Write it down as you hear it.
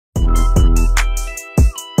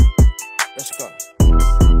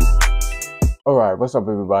All right, what's up,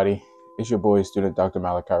 everybody? It's your boy, student Dr.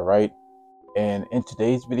 Malachi Wright. And in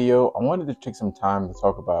today's video, I wanted to take some time to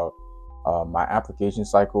talk about my application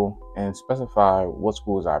cycle and specify what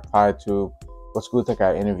schools I applied to, what schools I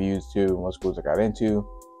got interviews to, and what schools I got into,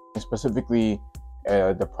 and specifically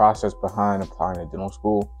the process behind applying to dental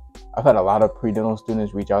school. I've had a lot of pre-dental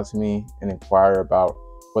students reach out to me and inquire about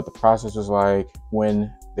what the process is like,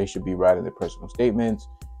 when they should be writing their personal statements,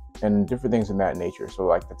 and different things in that nature. So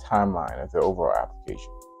like the timeline of the overall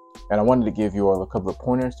application. And I wanted to give you all a couple of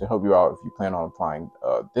pointers to help you out if you plan on applying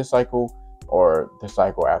this cycle or the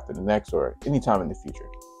cycle after the next or anytime in the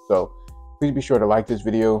future. So please be sure to like this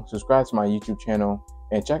video, subscribe to my YouTube channel,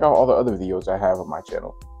 and check out all the other videos I have on my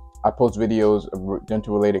channel. I post videos of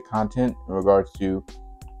dental related content in regards to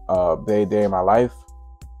day in my life,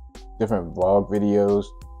 different vlog videos,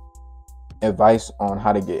 advice on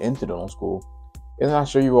how to get into dental school, and I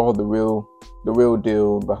show you all the real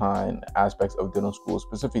deal behind aspects of dental school,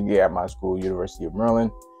 specifically at my school, University of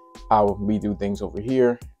Maryland, how we do things over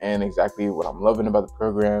here, and exactly what I'm loving about the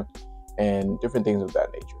program, and different things of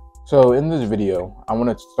that nature. So in this video, I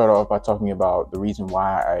want to start off by talking about the reason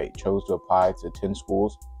why I chose to apply to 10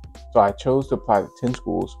 schools. So I chose to apply to 10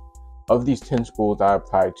 schools. Of these 10 schools I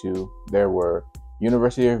applied to, there were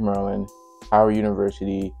University of Maryland, Howard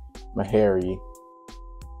University, Meharry,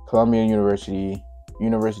 Columbia University,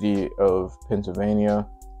 University of Pennsylvania.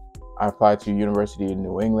 I applied to University of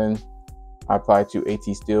New England. I applied to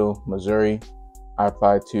A.T. Still, Missouri. I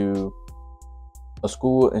applied to a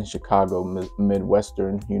school in Chicago,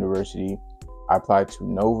 Midwestern University. I applied to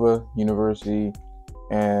Nova University,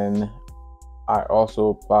 and I also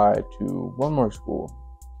applied to one more school.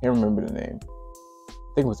 Can't remember the name.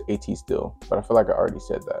 I think it was A.T. Still, but I feel like I already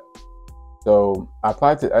said that. So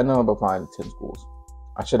I know I'm applying to 10 schools.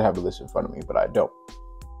 I should have a list in front of me, but I don't.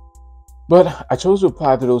 But I chose to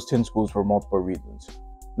apply to those 10 schools for multiple reasons.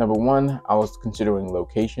 Number one, I was considering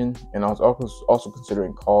location, and I was also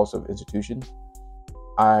considering cost of institution.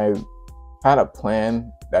 I had a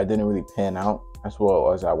plan that didn't really pan out as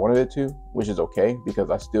well as I wanted it to, which is okay because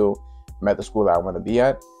I still am at the school that I want to be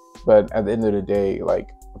at. But at the end of the day,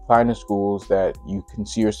 like applying to schools that you can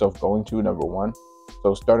see yourself going to, number one.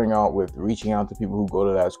 So starting out with reaching out to people who go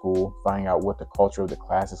to that school, finding out what the culture of the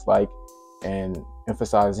class is like, and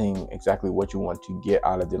emphasizing exactly what you want to get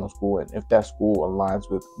out of dental school and if that school aligns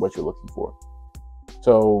with what you're looking for.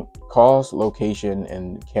 So cost, location,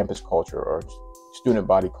 and campus culture or student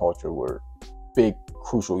body culture were big,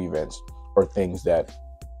 crucial events or things that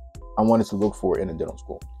I wanted to look for in a dental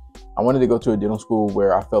school. I wanted to go to a dental school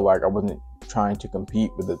where I felt like I wasn't trying to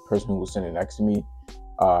compete with the person who was sitting next to me.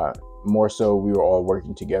 More so, we were all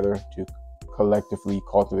working together to collectively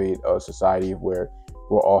cultivate a society where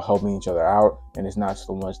we're all helping each other out, and it's not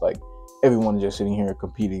so much like everyone just sitting here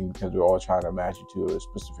competing because we're all trying to match it to a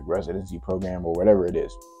specific residency program or whatever it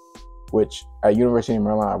is. Which at University of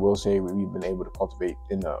Maryland, I will say we've been able to cultivate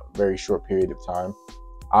in a very short period of time.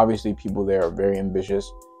 Obviously, people there are very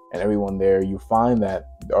ambitious, and everyone there you find that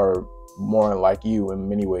are more like you in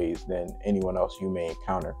many ways than anyone else you may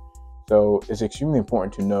encounter. So it's extremely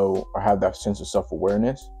important to know or have that sense of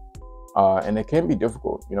self-awareness. And it can be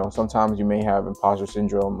difficult. You know, sometimes you may have imposter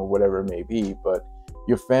syndrome or whatever it may be, but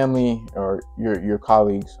your family or your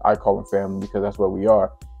colleagues, I call them family because that's what we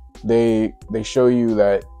are, they show you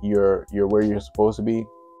that you're where you're supposed to be.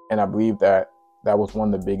 And I believe that was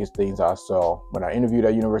one of the biggest things I saw when I interviewed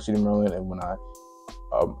at University of Maryland and when I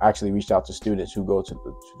actually reached out to students who go to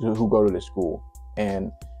the school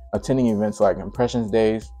and attending events like Impressions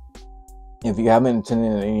Days. If you haven't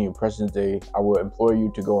attended any Impressions Day, I would implore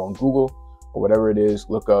you to go on Google or whatever it is,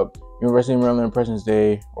 look up University of Maryland Impressions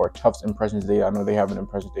Day or Tufts Impressions Day. I know they have an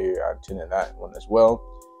Impressions Day. I attended that one as well.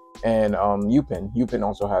 And UPenn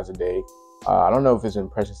also has a day. I don't know if it's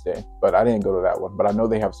Impressions Day, but I didn't go to that one. But I know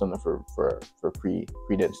they have something for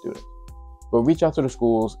pre-dent students. But reach out to the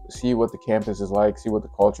schools, see what the campus is like, see what the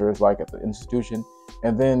culture is like at the institution,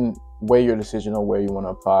 and then weigh your decision on where you want to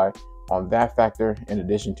apply on that factor in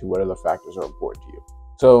addition to what other factors are important to you.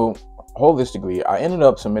 So holistically, I ended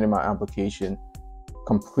up submitting my application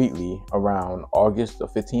completely around August the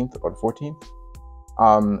 15th or the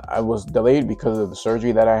 14th. I was delayed because of the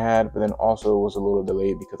surgery that I had, but then also was a little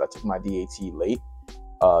delayed because I took my DAT late.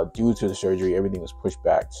 Due to the surgery, everything was pushed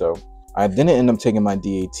back. So I didn't end up taking my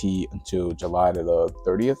DAT until July the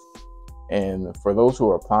 30th. And for those who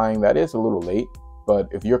are applying, that is a little late. But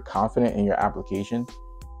if you're confident in your application,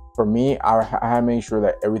 for me, I had made sure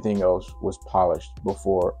that everything else was polished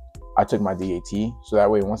before I took my DAT. So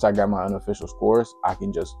that way, once I got my unofficial scores, I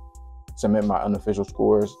can just submit my unofficial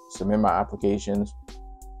scores, submit my applications,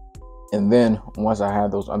 And then once I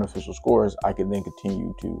had those unofficial scores, I could then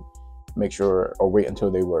continue to make sure or wait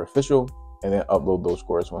until they were official and then upload those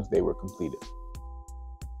scores once they were completed.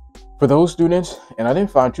 For those students, and I didn't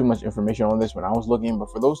find too much information on this when I was looking,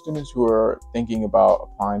 but for those students who are thinking about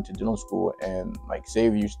applying to dental school, and like say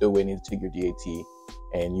if you're still waiting to take your DAT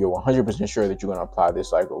and you're 100% sure that you're going to apply this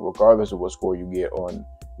cycle, regardless of what score you get on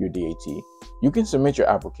your DAT, you can submit your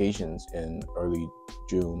applications in early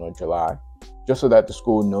June or July, just so that the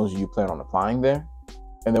school knows you plan on applying there.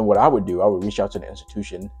 And then what I would do, I would reach out to the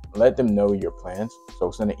institution, let them know your plans. So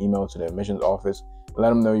send an email to the admissions office, let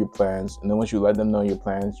them know your plans. And then once you let them know your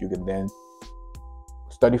plans, you can then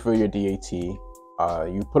study for your DAT.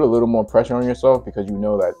 You put a little more pressure on yourself because you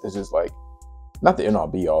know that this is like, not the end all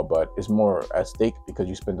be all, but it's more at stake because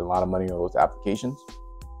you spend a lot of money on those applications.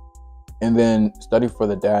 And then study for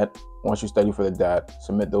the DAT. Once you study for the DAT,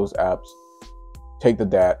 submit those apps, take the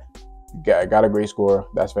DAT, got a great score,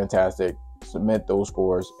 that's fantastic. Submit those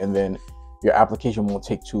scores, and then your application won't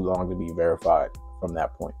take too long to be verified from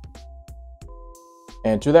that point.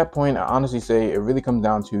 And to that point, I honestly say it really comes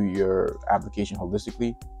down to your application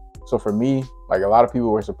holistically. So for me, like a lot of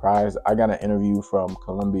people were surprised, I got an interview from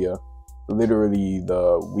Columbia literally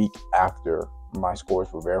the week after my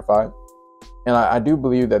scores were verified. And I do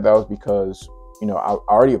believe that that was because, you know, I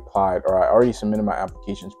already applied, or I already submitted my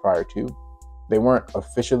applications prior to. They weren't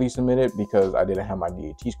officially submitted because I didn't have my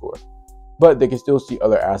DAT score, but they can still see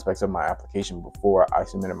other aspects of my application before I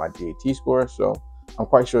submitted my DAT score. So I'm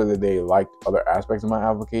quite sure that they liked other aspects of my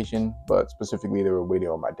application, but specifically they were waiting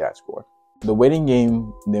on my DAT score. The waiting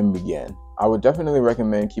game then began. I would definitely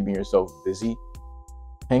recommend keeping yourself busy,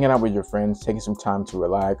 hanging out with your friends, taking some time to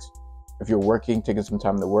relax. If you're working, taking some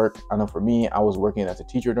time to work. I know for me, I was working as a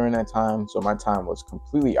teacher during that time, so my time was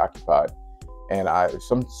completely occupied. And I,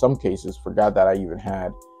 some cases, forgot that I even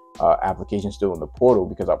had applications still in the portal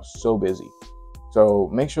because I was so busy. So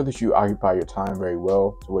make sure that you occupy your time very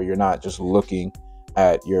well to where you're not just looking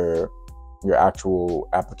at your actual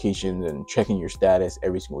applications and checking your status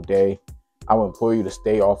every single day. I would implore you to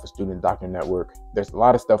stay off of Student Doctor Network. There's a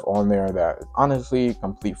lot of stuff on there that is honestly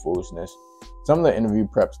complete foolishness. Some of the interview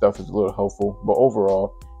prep stuff is a little helpful, but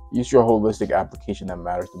overall, use your holistic application that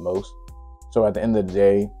matters the most. So at the end of the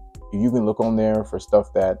day, you can look on there for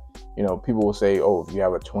stuff that, you know, people will say, oh, if you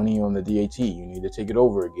have a 20 on the DAT, you need to take it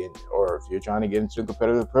over again. Or if you're trying to get into a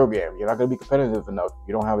competitive program, you're not going to be competitive enough.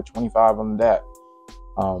 You don't have a 25 on that.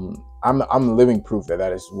 I'm living proof that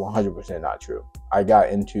that is 100% not true. I got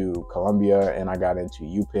into Columbia and I got into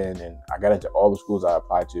UPenn and I got into all the schools I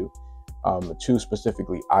applied to. Two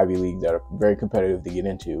specifically Ivy League that are very competitive to get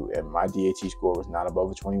into, and my DAT score was not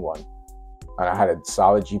above a 21. And I had a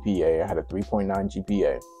solid GPA. I had a 3.9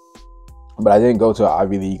 GPA. But I didn't go to an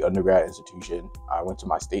Ivy League undergrad institution. I went to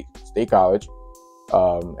my state college,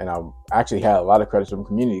 and I actually had a lot of credits from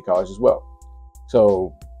community college as well.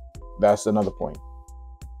 So that's another point.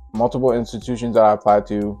 Multiple institutions that I applied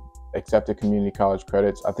to accepted community college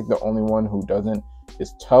credits. I think the only one who doesn't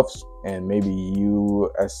is Tufts and maybe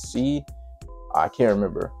USC. I can't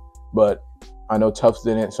remember, but I know Tufts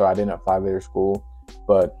didn't, so I didn't apply to their school.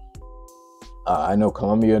 But I know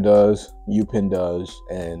Columbia does, UPenn does,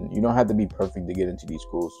 and you don't have to be perfect to get into these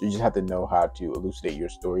schools. You just have to know how to elucidate your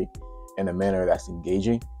story in a manner that's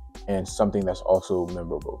engaging and something that's also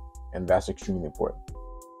memorable, and that's extremely important.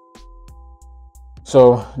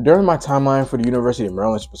 So during my timeline for the University of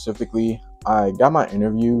Maryland specifically, I got my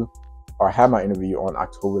interview, or had my interview on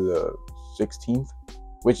October the 16th,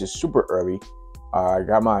 which is super early. I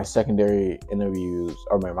got my secondary interviews,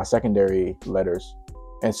 or my secondary letters.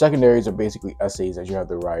 And secondaries are basically essays that you have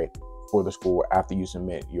to write for the school after you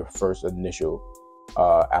submit your first initial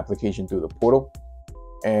application through the portal.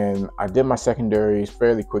 And I did my secondaries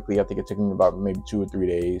fairly quickly. I think it took me about maybe 2 or 3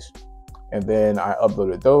 days. And then I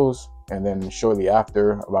uploaded those. And then shortly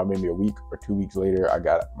after, about maybe a week or 2 weeks later, I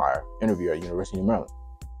got my interview at University of Maryland.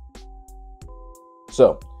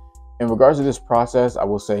 So in regards to this process, I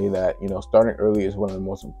will say that, you know, starting early is one of the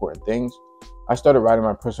most important things. I started writing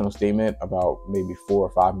my personal statement about maybe 4 or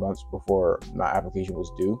 5 months before my application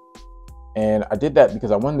was due. And I did that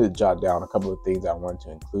because I wanted to jot down a couple of things I wanted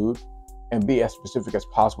to include and be as specific as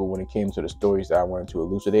possible when it came to the stories that I wanted to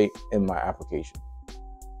elucidate in my application.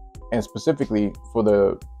 And specifically for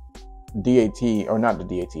the DAT, or not the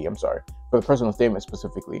DAT, I'm sorry, for the personal statement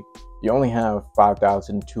specifically, you only have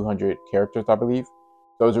 5,200 characters, I believe.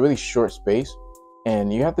 So it's a really short space,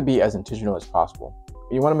 and you have to be as intentional as possible.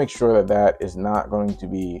 You want to make sure that that is not going to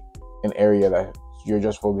be an area that you're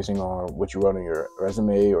just focusing on what you wrote on your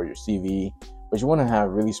resume or your CV, but you want to have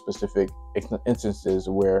really specific instances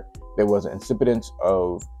where there was an incipient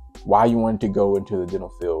of why you wanted to go into the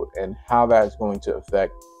dental field and how that's going to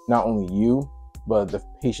affect not only you, but the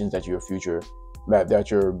patients that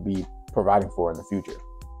you'll be providing for in the future.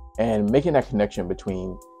 And making that connection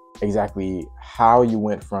between exactly how you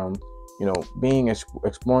went from,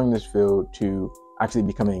 exploring this field to actually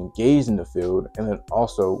becoming engaged in the field, and then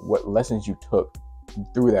also what lessons you took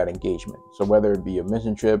through that engagement. So whether it be a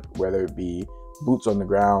mission trip, whether it be boots on the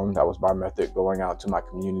ground, that was my method, going out to my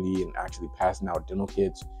community and actually passing out dental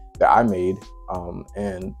kits that I made,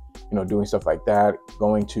 and doing stuff like that,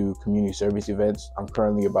 going to community service events. I'm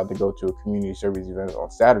currently about to go to a community service event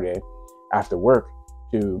on Saturday after work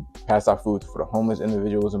to pass out food for the homeless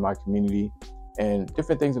individuals in my community and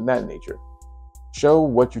different things of that nature. Show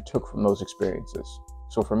what you took from those experiences.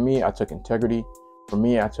 So for me, I took integrity. For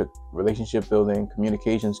me, I took relationship building,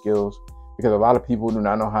 communication skills, because a lot of people do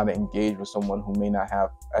not know how to engage with someone who may not have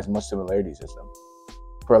as much similarities as them.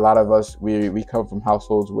 For a lot of us, we come from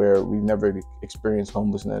households where we've never experienced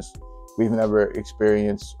homelessness. We've never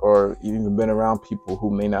experienced or even been around people who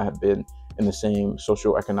may not have been in the same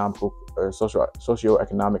socioeconomic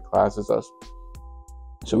class as us.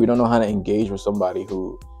 So we don't know how to engage with somebody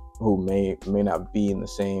who may not be in the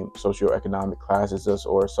same socioeconomic class as us,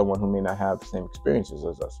 or someone who may not have the same experiences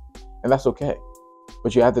as us. And that's okay.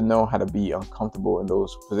 But you have to know how to be uncomfortable in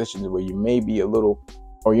those positions where you may be a little,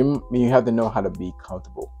 or you have to know how to be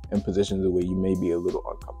comfortable in positions where you may be a little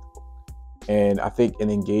uncomfortable. And I think in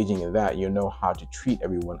engaging in that, you know how to treat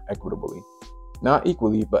everyone equitably. Not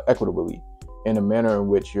equally, but equitably, in a manner in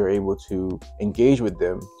which you're able to engage with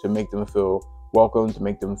them, to make them feel welcome, to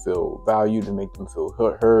make them feel valued, to make them feel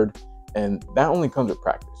heard. And that only comes with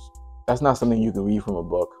practice. That's not something you can read from a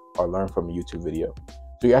book or learn from a YouTube video.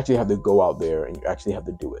 So you actually have to go out there and you actually have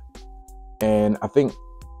to do it. And I think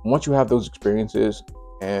once you have those experiences,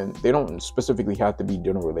 and they don't specifically have to be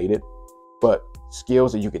dental related, but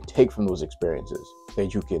skills that you can take from those experiences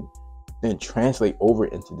that you can then translate over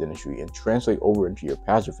into dentistry and translate over into your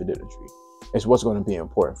passion for dentistry is what's going to be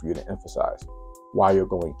important for you to emphasize while you're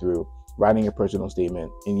going through writing your personal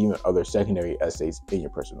statement and even other secondary essays in your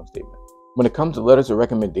personal statement. When it comes to letters of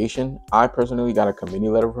recommendation, I personally got a committee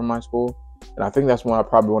letter from my school, and I think that's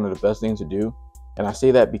probably one of the best things to do. And I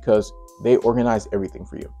say that because they organize everything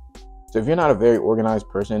for you. So if you're not a very organized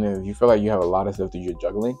person, and if you feel like you have a lot of stuff that you're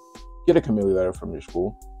juggling, get a committee letter from your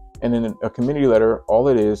school. And in a committee letter, all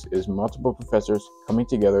it is multiple professors coming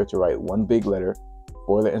together to write one big letter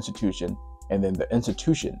for the institution, and then the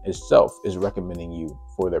institution itself is recommending you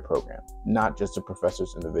for their program, not just the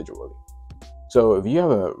professors individually. So if you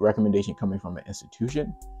have a recommendation coming from an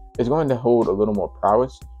institution, it's going to hold a little more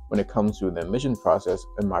prowess when it comes to the admission process,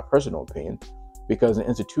 in my personal opinion, because an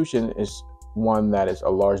institution is one that is a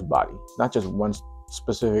large body. It's not just one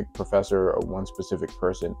specific professor or one specific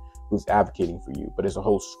person who's advocating for you, but it's a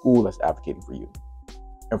whole school that's advocating for you.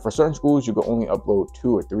 And for certain schools, you can only upload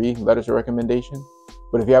 2 or 3 letters of recommendation.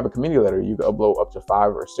 But if you have a committee letter, you can upload up to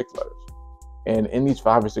 5 or 6 letters. And in these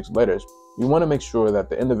 5 or 6 letters, you want to make sure that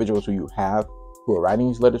the individuals who you have who are writing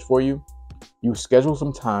these letters for you, you schedule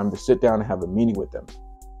some time to sit down and have a meeting with them.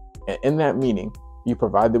 And in that meeting, you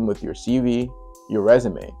provide them with your CV, your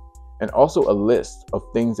resume, and also a list of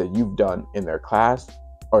things that you've done in their class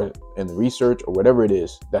or in the research or whatever it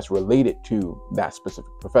is that's related to that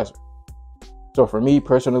specific professor. So for me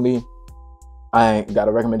personally, I got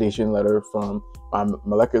a recommendation letter from my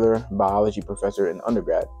molecular biology professor in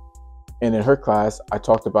undergrad. And in her class, I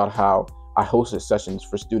talked about how I hosted sessions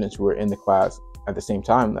for students who were in the class at the same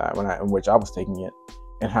time in which I was taking it,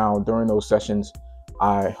 and how during those sessions,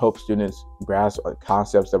 I helped students grasp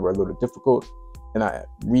concepts that were a little difficult, and I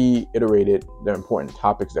reiterated the important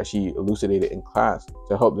topics that she elucidated in class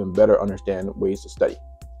to help them better understand ways to study.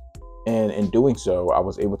 And in doing so, I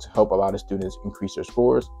was able to help a lot of students increase their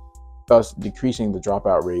scores, thus decreasing the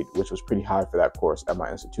dropout rate, which was pretty high for that course at my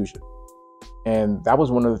institution. And that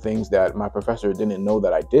was one of the things that my professor didn't know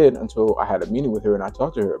that I did until I had a meeting with her and I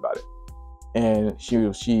talked to her about it. And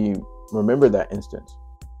she remembered that instance.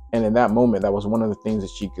 And in that moment, that was one of the things that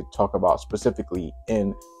she could talk about specifically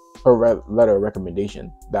in her letter of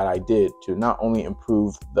recommendation that I did to not only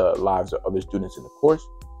improve the lives of other students in the course,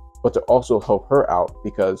 but to also help her out,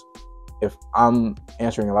 because if I'm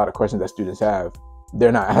answering a lot of questions that students have,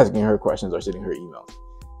 they're not asking her questions or sending her emails.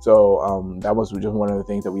 So that was just one of the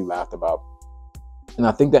things that we laughed about. And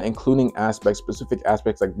I think that including specific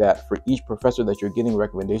aspects like that for each professor that you're getting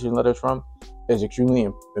recommendation letters from is extremely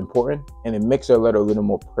important, and it makes their letter a little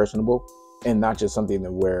more personable and not just something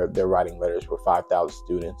that where they're writing letters for 5,000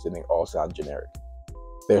 students and they all sound generic.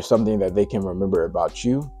 There's something that they can remember about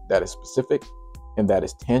you that is specific and that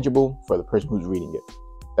is tangible for the person who's reading it.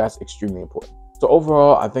 That's extremely important. So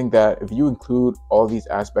overall, I think that if you include all these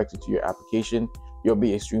aspects into your application, you'll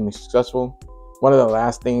be extremely successful. One of the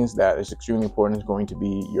last things that is extremely important is going to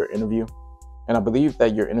be your interview. And I believe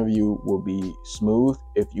that your interview will be smooth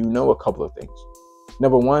if you know a couple of things.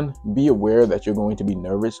 Number one, be aware that you're going to be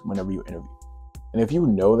nervous whenever you interview. And if you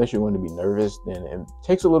know that you're going to be nervous, then it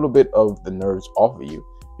takes a little bit of the nerves off of you,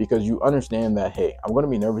 because you understand that, hey, I'm going to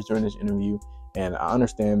be nervous during this interview, and I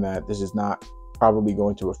understand that this is not probably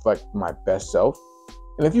going to reflect my best self.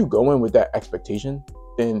 And if you go in with that expectation,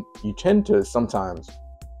 then you tend to sometimes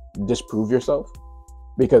disprove yourself,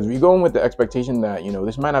 because if you go in with the expectation that,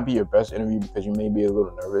 this might not be your best interview because you may be a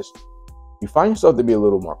little nervous, you find yourself to be a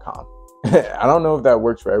little more calm. I don't know if that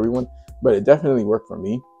works for everyone, but it definitely worked for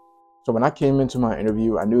me. So when I came into my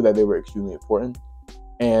interview, I knew that they were extremely important,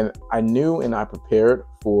 and I knew and I prepared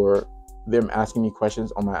for them asking me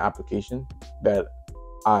questions on my application that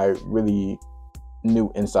I really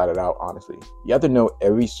knew inside and out, honestly. You have to know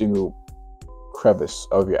every single crevice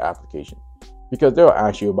of your application, because they'll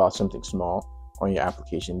ask you about something small on your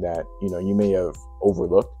application that you may have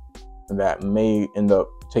overlooked, and that may end up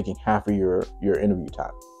taking half of your interview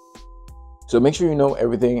time. So make sure you know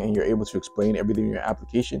everything and you're able to explain everything in your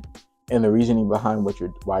application and the reasoning behind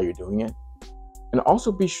why you're doing it. And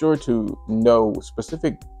also be sure to know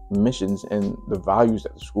specific missions and the values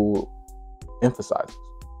that the school emphasizes.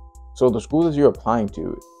 So the school that you're applying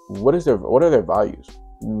to, what are their values?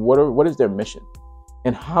 What is their mission?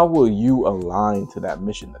 And how will you align to that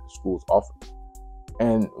mission that the school is offering?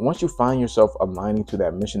 And once you find yourself aligning to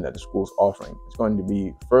that mission that the school is offering, it's going to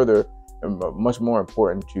be further and much more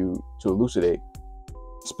important to elucidate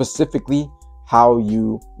specifically how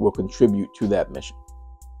you will contribute to that mission.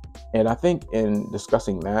 And I think in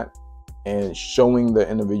discussing that and showing the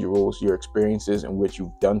individuals your experiences in which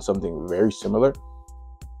you've done something very similar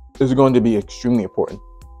is going to be extremely important.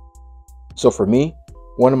 So for me,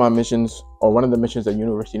 one of the missions at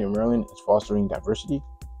University of Maryland is fostering diversity.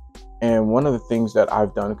 And one of the things that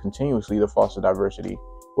I've done continuously to foster diversity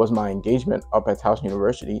was my engagement up at Towson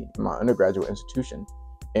University, my undergraduate institution,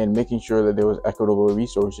 and making sure that there was equitable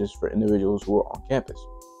resources for individuals who were on campus.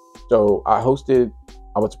 So I was the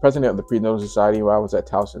president of the Prenatal Society while I was at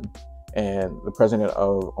Towson, and the president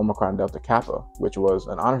of Omicron Delta Kappa, which was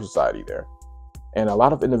an honor society there. And a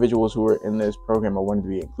lot of individuals who were in this program or wanted to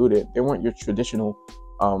be included, they weren't your traditional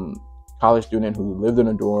college student who lived in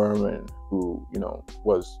a dorm and who,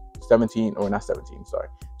 was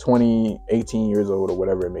 20, 18 years old or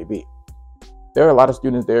whatever it may be. There are a lot of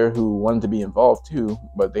students there who wanted to be involved too,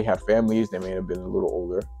 but they had families. They may have been a little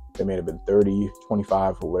older. They may have been 30,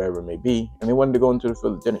 25 or whatever it may be, and they wanted to go into the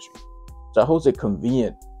field of dentistry. So I hosted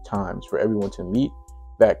convenient times for everyone to meet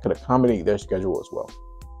that could accommodate their schedule as well.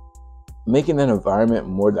 Making that environment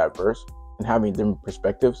more diverse and having different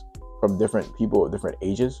perspectives from different people of different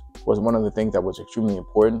ages was one of the things that was extremely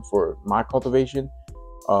important for my cultivation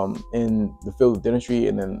in the field of dentistry,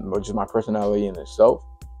 and then just my personality in itself,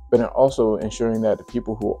 but then also ensuring that the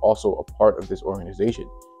people who are also a part of this organization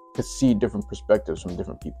could see different perspectives from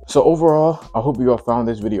different people. So overall, I hope you all found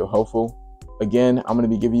this video helpful. Again, I'm going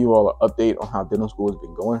to be giving you all an update on how dental school has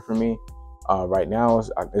been going for me. Right now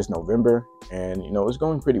it's November, and it's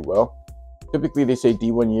going pretty well. Typically, they say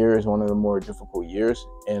D1 year is one of the more difficult years,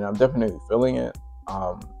 and I'm definitely feeling it.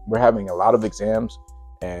 We're having a lot of exams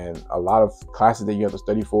and a lot of classes that you have to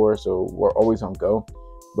study for, so we're always on go.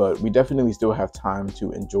 But we definitely still have time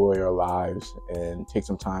to enjoy our lives and take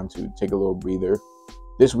some time to take a little breather.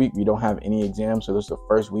 This week, we don't have any exams, so this is the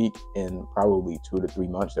first week in probably 2 to 3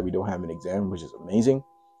 months that we don't have an exam, which is amazing.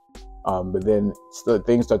 But then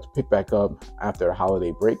things start to pick back up after a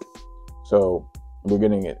holiday break. So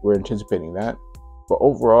we're anticipating that. But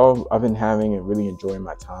overall, I've been having and really enjoying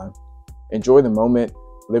my time. Enjoy the moment,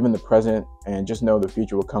 live in the present, and just know the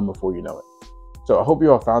future will come before you know it. So I hope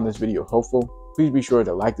you all found this video helpful. Please be sure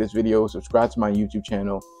to like this video, subscribe to my YouTube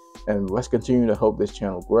channel, and let's continue to help this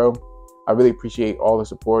channel grow. I really appreciate all the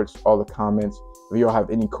supports, all the comments. If you all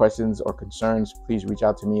have any questions or concerns, please reach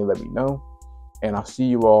out to me and let me know. And I'll see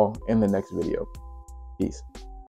you all in the next video. Peace.